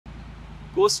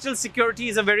coastal security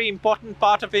is a very important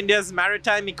part of India's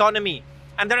maritime economy.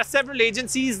 And there are several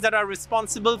agencies that are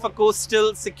responsible for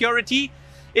coastal security.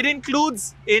 It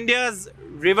includes India's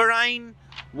riverine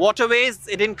waterways,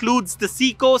 it includes the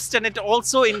sea coast, and it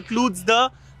also includes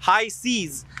the high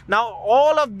seas. Now,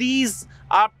 all of these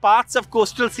are parts of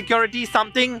coastal security,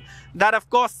 something that, of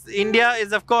course, India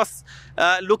is, of course,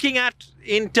 looking at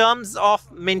in terms of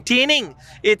maintaining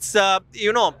its,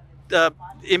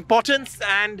 importance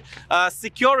and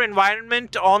secure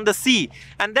environment on the sea.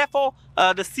 And therefore,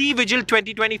 the Sea Vigil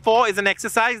 2024 is an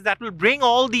exercise that will bring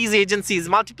all these agencies,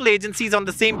 multiple agencies on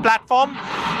the same platform,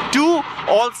 to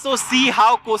also see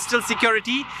how coastal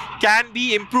security can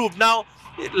be improved. Now,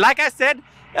 like I said,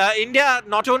 India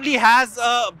not only has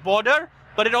a border,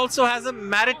 but it also has a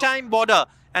maritime border.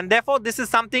 And therefore, this is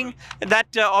something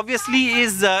that obviously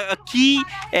is a key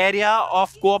area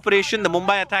of cooperation. The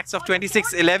Mumbai attacks of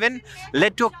 26/11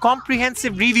 led to a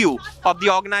comprehensive review of the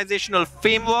organizational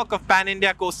framework of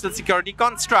Pan-India coastal security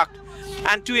construct.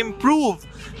 And to improve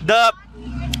the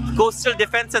coastal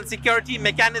defense and security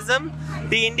mechanism,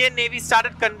 the Indian Navy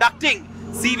started conducting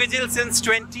Sea Vigil since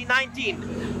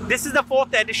 2019. This is the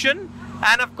 4th edition,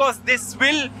 and of course, this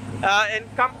will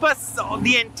encompass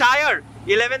the entire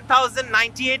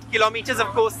 11,098 kilometers of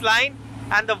coastline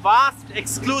and the vast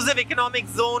exclusive economic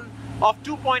zone of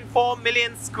 2.4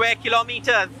 million square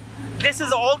kilometers. This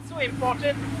is also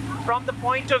important from the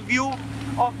point of view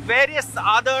of various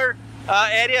other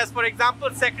areas. For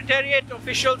example, Secretariat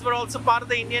officials were also part of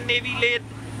the Indian Navy-led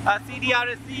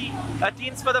CDRSE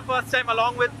teams for the first time,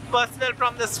 along with personnel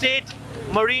from the state,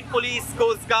 Marine Police,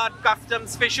 Coast Guard,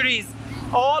 Customs, Fisheries.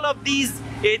 All of these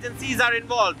agencies are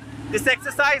involved. This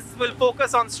exercise will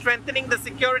focus on strengthening the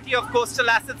security of coastal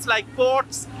assets like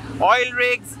ports, oil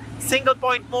rigs, single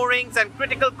point moorings, and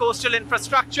critical coastal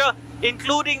infrastructure,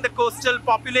 including the coastal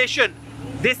population.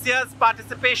 This year's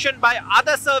participation by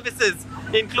other services,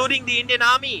 including the Indian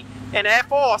Army and Air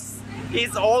Force,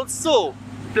 is also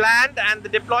planned, and the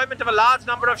deployment of a large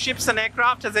number of ships and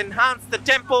aircraft has enhanced the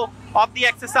tempo of the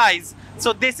exercise.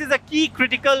 So this is a key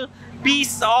critical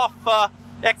piece of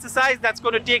exercise that's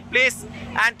going to take place,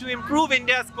 and to improve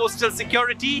India's coastal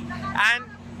security and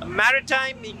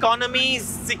maritime economy's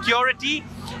security.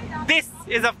 This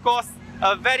is, of course,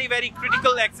 a very, very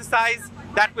critical exercise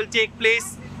that will take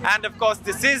place. And of course,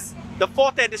 this is the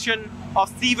 4th edition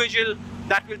of Sea Vigil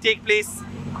that will take place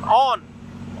on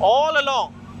all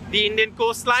along the Indian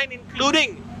coastline,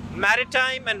 including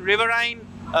maritime and riverine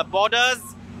borders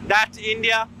that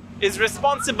India is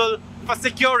responsible for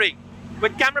securing.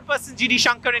 With camera person GD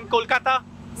Shankar in Kolkata,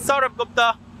 Saurabh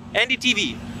Gupta,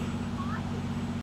 NDTV.